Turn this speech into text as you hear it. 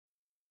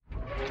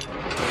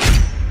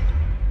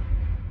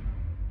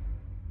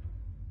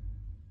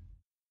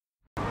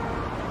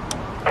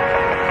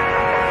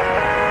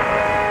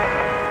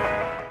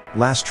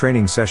Last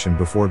training session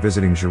before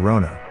visiting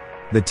Girona.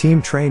 The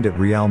team trained at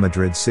Real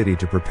Madrid City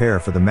to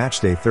prepare for the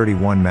matchday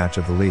 31 match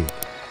of the league.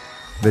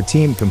 The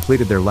team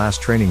completed their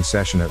last training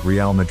session at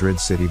Real Madrid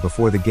City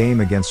before the game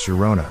against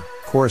Girona,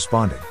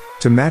 corresponding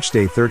to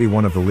matchday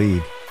 31 of the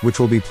league, which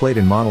will be played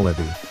in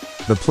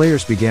Montilivi. The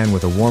players began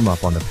with a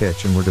warm-up on the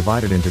pitch and were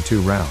divided into 2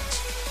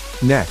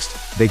 rounds.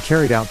 Next, they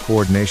carried out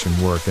coordination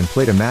work and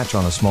played a match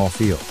on a small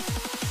field.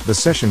 The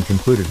session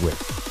concluded with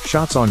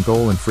shots on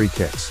goal and free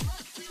kicks.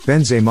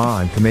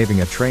 Benzema and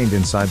Camavinga trained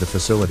inside the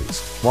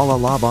facilities, while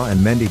Alaba and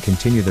Mendy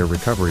continue their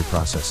recovery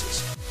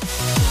processes.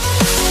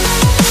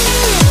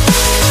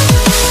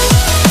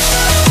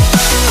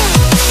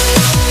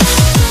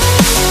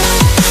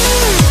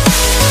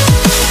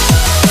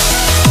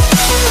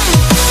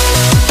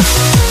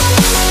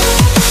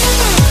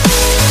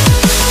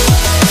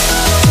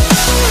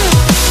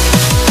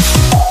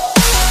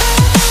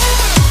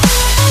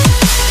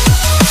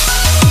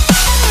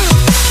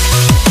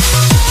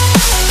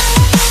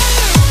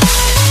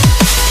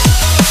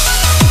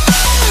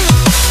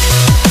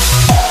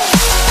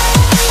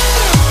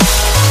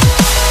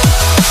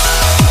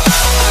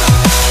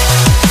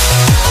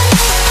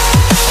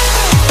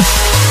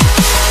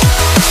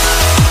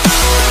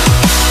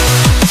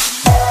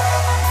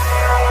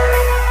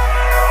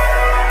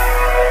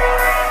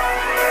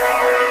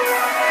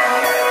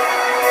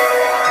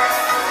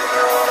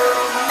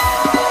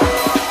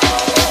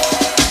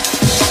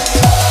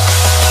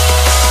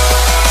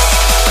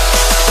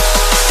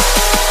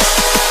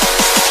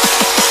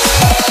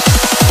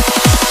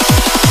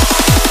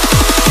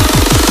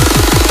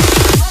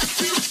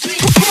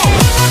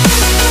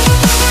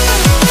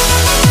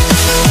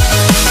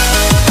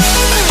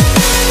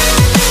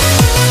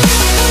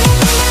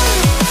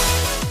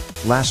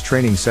 Last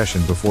training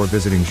session before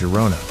visiting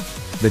Girona.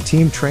 The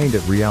team trained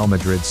at Real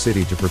Madrid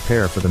City to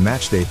prepare for the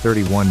matchday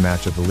 31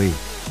 match of the league.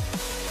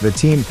 The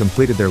team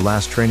completed their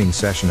last training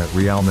session at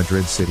Real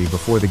Madrid City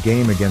before the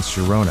game against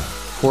Girona,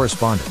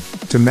 corresponding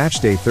to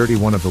matchday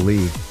 31 of the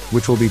league,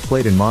 which will be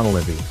played in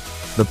Montilivi.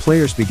 The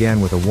players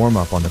began with a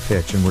warm-up on the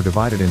pitch and were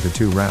divided into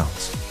 2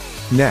 rounds.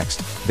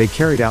 Next, they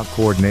carried out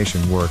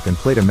coordination work and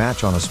played a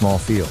match on a small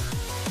field.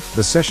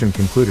 The session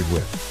concluded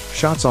with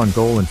shots on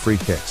goal and free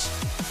kicks.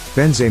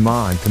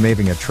 Benzema and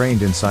Camavinga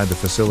trained inside the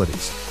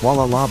facilities,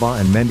 while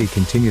Alaba and Mendy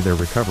continue their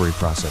recovery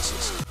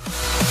processes.